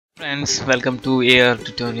Friends, welcome to AR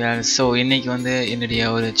tutorial. So இன்னைக்கு வந்து என்னுடைய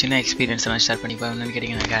ஒரு சின்ன எக்ஸ்பீரியன்ஸ் நான் ஷேர் பண்ணிப்பேன். என்னன்னு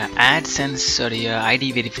கேட்டிங்கனாக்கா AdSense உடைய ஐடி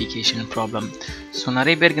வெரிஃபிகேஷன் ப்ராப்ளம். ஸோ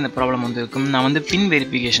நிறைய பேருக்கு இந்த ப்ராப்ளம் வந்து இருக்கும். நான் வந்து பின்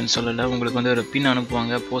வெரிஃபிகேஷன் சொல்லலை, உங்களுக்கு வந்து ஒரு பின்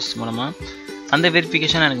அனுப்புவாங்க போஸ்ட் மூலமாக. அந்த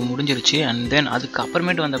வெரிஃபிகேஷன் எனக்கு முடிஞ்சிருச்சு. அண்ட் தென்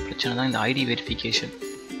அதுக்கப்புறமேட்டு வந்த பிரச்சனை தான் இந்த ஐடி வெரிஃபிகேஷன்.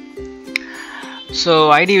 ஸோ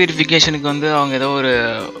ஐடி வெரிஃபிகேஷனுக்கு வந்து அவங்க ஏதோ ஒரு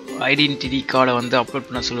ஐடென்டிட்டி கார்டை வந்து அப்லோட்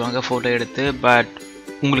பண்ண சொல்லுவாங்க ஃபோட்டோ எடுத்து. பட்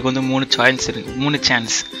உங்களுக்கு வந்து மூணு சான்ஸில்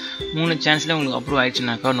உங்களுக்கு அப்ரூவ்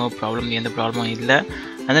ஆகிடுச்சுனாக்கா நோ ப்ராப்ளம், எந்த ப்ராப்ளமும் இல்லை.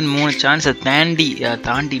 அண்ட் தென் 3 சான்ஸை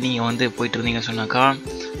தாண்டி நீங்கள் வந்து போயிட்டு இருந்தீங்க சொன்னாக்கா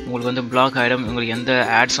உங்களுக்கு வந்து பிளாக் ஆகிடும். உங்களுக்கு எந்த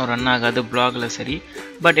ஆட்ஸும் ரன் ஆகாது பிளாகில். சரி,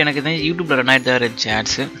 பட் எனக்கு தான் யூடியூப்பில் ரன் ஆகிட்டு தான் இருந்துச்சு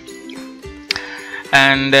ஆட்ஸு.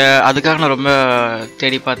 அண்டு அதுக்காக நான் ரொம்ப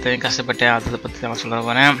தேடி பார்த்தேன், கஷ்டப்பட்டேன். அதை பற்றி நான் சொல்ல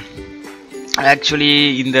வரேன். ஆக்சுவலி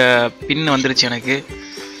இந்த பின் வந்துருச்சு எனக்கு.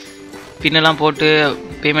 பின்னெல்லாம் போட்டு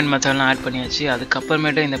பேமெண்ட் மெத்தட்லாம் ஆட் பண்ணியாச்சு.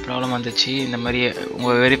 அதுக்கப்புறமேட்டு இந்த ப்ராப்ளம் வந்துச்சு. இந்த மாதிரி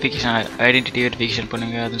உங்கள் வெரிஃபிகேஷன் ஐடென்டிட்டி வெரிஃபிகேஷன்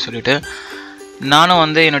பண்ணுங்கள் அப்படின்னு சொல்லிட்டு நானும்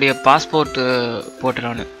வந்து என்னுடைய பாஸ்போர்ட் போட்டேன்.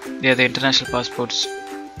 நான் எது இன்டர்நேஷ்னல் பாஸ்போர்ட்ஸ்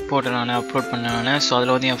போட்டேன், நான் அப்லோட் பண்ணேன் நான். ஸோ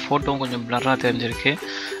அதில் வந்து என் ஃபோட்டோவும் கொஞ்சம் பிளராக தெரிஞ்சிருக்கு.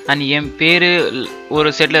 அண்ட் என் பேர் ஒரு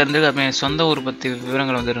செட்டில் இருந்து அப்போ என் சொந்த ஊர் பற்றி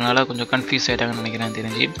விவரங்கள் வந்துடுறதுனால கொஞ்சம் கன்ஃபியூஸ் ஆகிட்டாங்கன்னு நினைக்கிறேன்,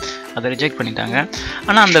 தெரிஞ்சு அதை ரிஜெக்ட் பண்ணிட்டாங்க.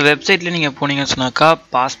 ஆனால் அந்த வெப்சைட்டில் நீங்கள் போனீங்கன்னு சொன்னாக்கா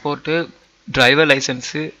passport, driver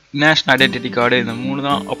licence, national identity card, இந்த 3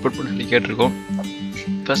 தான் அப்லோட் பண்ண சொல்லி கேட்டிருக்கோம்.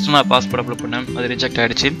 ஃபஸ்ட்டு நான் பாஸ்போர்ட் அப்லோட் பண்ணேன், அது ரிஜெக்ட்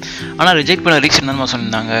ஆகிடுச்சு. ஆனால் ரிஜெக்ட் பண்ண ரீசன் தான்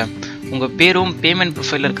சொல்லியிருந்தாங்க, உங்கள் பேரும் பேமெண்ட்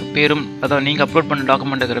ப்ரொஃபைலில் இருக்க பேரும், அதாவது நீங்கள் அப்லோட் பண்ண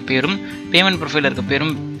டாக்குமெண்ட் இருக்கிற பேரும் பேமெண்ட் ப்ரொஃபைலில் இருக்க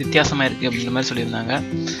பேரும் வித்தியாசமாக இருக்குது அப்படின்ற மாதிரி சொல்லியிருந்தாங்க.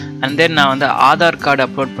 அண்ட் தென் நான் வந்து ஆதார் கார்டு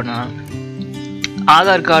அப்லோட் பண்ணேன்.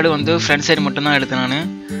 ஆதார் கார்டு வந்து ஃப்ரண்ட் சைடு மட்டும்தான் எடுத்தேன். நான்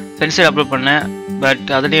ஃப்ரண்ட் சைடு அப்லோட் பண்ணேன். பட்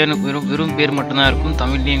அதுலேயே வெறும் பேர் மட்டும்தான் இருக்கும்,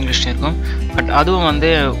 தமிழ்லேயும் இங்கிலீஷ்லேயும் இருக்கும். பட் அதுவும் வந்து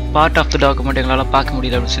பார்ட் ஆஃப் த டாக்குமெண்ட் எங்களால் பார்க்க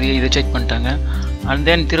முடியல அப்படின்னு சொல்லி இதை செக் பண்ணிட்டாங்க. அண்ட்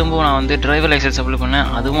தென் திரும்பவும் நான் வந்து டிரைவர் லைசன்ஸ் அப்ளை பண்ணேன்.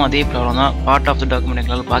 அதுவும் அதே ப்ராப்ளம் தான், பார்ட் ஆஃப் த டாக்குமெண்ட்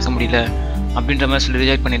எங்களால் பார்க்க முடியல அப்படின்ற மாதிரி சொல்லி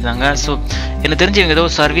ரிஜெக்ட் பண்ணியிருந்தாங்க. ஸோ எனக்கு தெரிஞ்சு இவங்க ஏதோ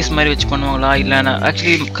சர்வீஸ் மாதிரி வச்சு பண்ணுவாங்களா இல்லை.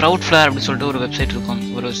 ஆக்சுவலி க்ரௌட் ஃப்ளேர் அப்படின்னு சொல்லிட்டு ஒரு வெப்சைட் இருக்கும்,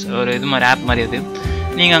 ஒரு இது மாதிரி ஆப் மாதிரி. அது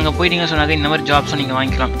நீங்கள் அங்கே போயிட்டீங்கன்னு சொன்னாக்க இந்த மாதிரி ஜாப்ஸும் நீங்கள்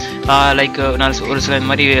வாங்கிக்கலாம். லைக் நான் ஒரு சில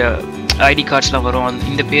இந்த மாதிரி ஐடி கார்ட்ஸ்லாம் வரும்,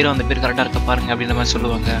 இந்த பேரும் அந்த பேர் கரெக்டாக இருக்க பாருங்கள் அப்படின்ற மாதிரி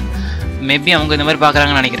சொல்லுவாங்க. மேபி அவங்க இந்த மாதிரி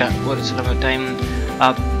பார்க்குறாங்கன்னு நினைக்கிறேன். ஒரு சில டைம்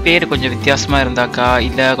பேர் கொஞ்சம் வித்தியாசமாக இருந்தாக்கா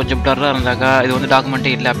இல்லை கொஞ்சம் பிளராக இருந்தாக்கா இது வந்து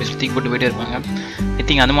டாக்குமெண்ட்டே இல்லை அப்படி சொல்லி போட்டு போயிட்டே இருப்பாங்க. ஐ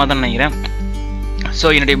திங்க் அந்த மாதிரி தான் நினைக்கிறேன். ஸோ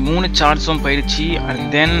என்னுடைய 3 சான்ஸும் போயிடுச்சு. அண்ட்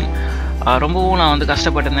தென் ரொம்பவும் நான் வந்து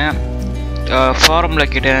கஷ்டப்பட்டிருந்தேன்.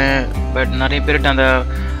 ஃபாரமில் கேட்டேன், பட் நிறைய பேர்கிட்ட அந்த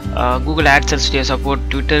கூகுள் ஆட்சன்ஸ்டைய சப்போர்ட்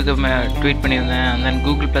ட்விட்டருக்கு ட்வீட் பண்ணியிருந்தேன். அண்ட் தென்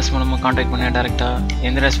கூகுள் ப்ளஸ் மூலமாக காண்டாக்ட் பண்ணேன் டேரெக்டாக,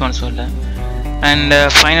 எந்த ரெஸ்பான்ஸும் இல்லை. அண்ட்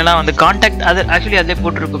ஃபைனலாக வந்து காண்டாக்ட் அது ஆக்சுவலி அதிலே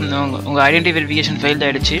போட்டிருக்கும், உங்கள் ஐடென்டிட்டி வெரிஃபிகேஷன் ஃபெயில்ட்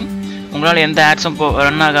ஆகிடுச்சு, உங்களால் எந்த ஆட்ஸும்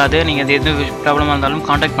ரன் ஆகாது, நீங்கள் அது எது ப்ராப்ளமாக இருந்தாலும்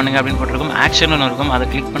காண்டாக்ட் பண்ணுங்கள் அப்படின்னு போட்டிருக்கும். ஆக்ஷன் ஒன்று இருக்கும், அதை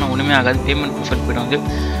கிளிக் பண்ண ஒன்றுமே ஆகாது, பேமெண்ட் ப்ரொஃபைல் போய்டும் வந்து.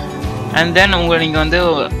 அண்ட் தென் நீங்கள் வந்து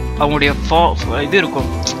அவங்களுடைய இது இருக்கும்,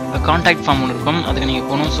 காண்டாக்ட் ஃபார்ம் ஒன்று இருக்கும், அதுக்கு நீங்கள்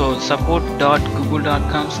போகணும். ஸோ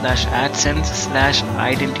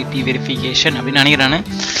support.google.com/adsense/identity-verification அப்படின்னு நினைக்கிறேன்.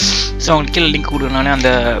 ஸோ அவங்களுக்கு கீழே லிங்க் கொடுக்குறேன் அந்த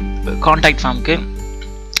காண்டாக்ட் ஃபார்முக்கு.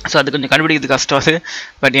 ஸோ அது கொஞ்சம் கண்டுபிடிக்கிறது கஷ்டம் அது.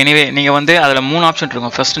 பட் எனிவே நீங்கள் வந்து அதில் 3 ஆப்ஷன்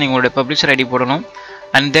இருக்கும். ஃபஸ்ட்டு நீங்கள் உங்களுடைய பப்ளிஷர் ஐடி போடணும்.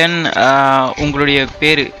 அண்ட் தென் உங்களுடைய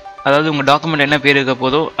பேர், அதாவது உங்கள் டாக்குமெண்ட் என்ன பேர் இருக்க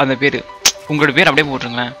போதோ அந்த பேர், உங்களுடைய பேர் அப்படியே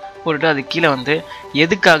போட்டுருங்களேன். போட்டுட்டு அது கீழே வந்து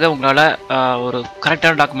எதுக்காக உங்களால் ஒரு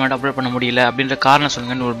கரெக்டான டாக்குமெண்ட் அப்லோட் பண்ண முடியல அப்படின்ற காரணம்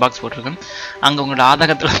சொல்லுங்கன்னு ஒரு பாக்ஸ் போட்டிருக்கேன். அங்கே உங்களோட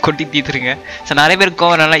ஆதாரத்தில் கொட்டி தீத்துருங்க. ஸோ நிறைய பேர்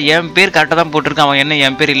கோவம் நல்லா என் பேர் கரெக்டாக தான் போட்டிருக்கேன், அவன் என்ன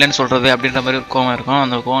என் பேர் இல்லைன்னு சொல்கிறது அப்படின்ற மாதிரி ஒரு கோவம் இருக்கும்.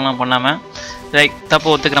 அந்த கோவம்லாம் பண்ணாமல் லைக் தப்பு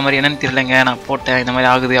ஒத்துக்கிற மாதிரி என்னென்னு தெரியலைங்க நான் போட்டேன் இந்த மாதிரி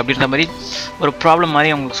ஆகுது அப்படின்ற மாதிரி ஒரு ப்ராப்ளம்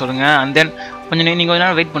மாதிரி அவங்களுக்கு சொல்லுங்கள். அண்ட் தென் நீங்கள் கொஞ்ச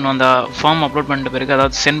நேரம் வெயிட் பண்ணுவோம். அந்த ஃபார்ம் அப்லோட் பண்ணிட்ட பிறகு,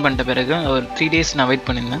 அதாவது சென்ட் பண்ணிட்ட பிறகு ஒரு 3 days நான் வெயிட்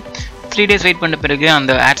பண்ணியிருந்தேன். 3 days வெயிட் பண்ண பிறகு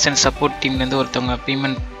அந்த AdSense சப்போர்ட் டீம்லேருந்து ஒருத்தவங்க,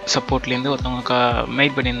 பேமெண்ட் சப்போர்ட்லேருந்து ஒருத்தவங்க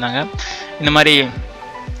மெயில் பண்ணியிருந்தாங்க. இந்த மாதிரி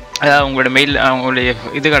உங்களோட மெயில் உங்களுடைய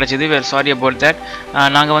இது கிடச்சிது, வேறு சாரி அபவுட் தட்,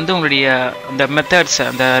 நாங்கள் வந்து உங்களுடைய இந்த மெத்தட்ஸ்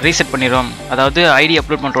அந்த ரீசெட் பண்ணிடுறோம். அதாவது ஐடி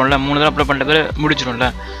அப்லோட் பண்ணுறோம்ல, 3 தடவை அப்லோட் பண்ணுற பேர் முடிச்சிடும்ல,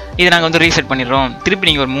 இதை நாங்கள் வந்து ரீசெட் பண்ணிடுறோம், திருப்பி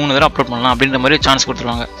நீங்கள் ஒரு 3 தடவை அப்லோட் பண்ணலாம் அப்படின்ற மாதிரி சான்ஸ்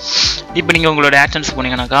கொடுத்துருவாங்க. இப்போ நீங்கள் உங்களோட AdSense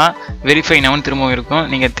போனீங்கன்னாக்கா வெரிஃபை நவுன்னு திரும்பவும் இருக்கும்.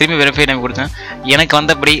 நீங்கள் திரும்பி வெரிஃபை நவ் கொடுத்தேன், எனக்கு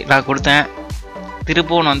வந்தபடி நான் கொடுத்தேன்.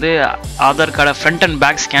 திருப்பவும் வந்து ஆதார் கார்டை ஃப்ரண்ட் அண்ட்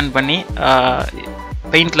பேக் ஸ்கேன் பண்ணி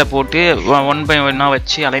பெயிண்டில் போட்டு 1 by 1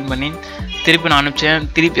 வச்சு அலைன் பண்ணி திருப்பி நான் அனுப்பிச்சேன்.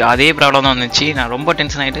 திருப்பி அதே ப்ராப்ளம் தான் வந்துச்சு. நான் ரொம்ப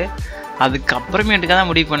டென்ஷன் ஆகிட்டு அதுக்கப்புறமேட்டுக்காக தான்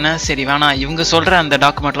முடிவு பண்ணேன், சரி வேணாம், இவங்க சொல்கிற அந்த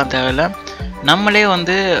டாக்குமெண்ட்லாம் தேவையில்லை, நம்மளே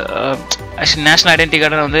வந்து நேஷ்னல் ஐடென்டிட்டி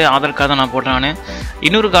கார்டு வந்து ஆதார் கார்டு தான் நான் போட்டேன். நான்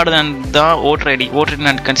இன்னொரு கார்டு தான் ஓட்டர் ஐடி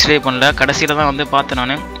நான் கன்சிடர் பண்ணல. கடைசியில் தான் வந்து பார்த்தேன்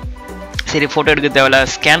நான், சரி ஃபோட்டோ எடுக்க தேவையில்ல,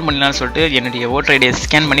 ஸ்கேன் பண்ணலான்னு சொல்லிட்டு என்னுடைய ஓட்டர் ஐடியை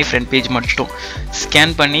ஸ்கேன் பண்ணி ஃப்ரண்ட் பேஜ் மட்டும்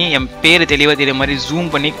ஸ்கேன் பண்ணி என் பேர் தெளிவாக தெரிய மாதிரி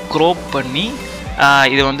ஜூம் பண்ணி க்ரோப் பண்ணி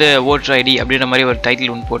இது வந்து ஓட்டர் ஐடி அப்படின்ற மாதிரி ஒரு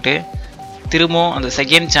டைட்டில் ஒன்று போட்டு திரும்பவும் அந்த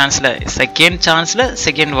செகண்ட் சான்ஸில்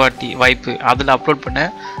செகண்ட் வாய்ப்பு அதில் அப்லோட்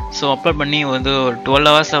பண்ணேன். ஸோ அப்லோட் பண்ணி வந்து ஒரு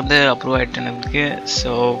 12 ஹவர்ஸில் வந்து அப்ரூவ் ஆகிட்டு எனக்கு.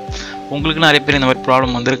 ஸோ உங்களுக்கு நிறைய பேர் இந்த மாதிரி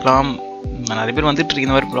ப்ராப்ளம் வந்திருக்கலாம், நிறைய பேர் வந்துட்டு இருக்கு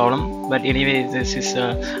இந்த மாதிரி problem. But anyway this is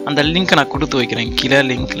அந்த லிங்க்கை நான் கொடுத்து வைக்கிறேன் கீழே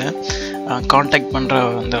லிங்க்கில், காண்டாக்ட் பண்ணுற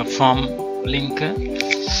அந்த form link.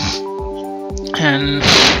 And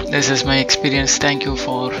this is my experience. Thank you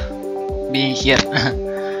for being here.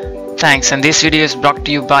 Thanks, and this video is brought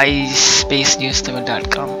to you by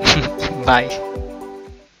spacenews7.com. Bye.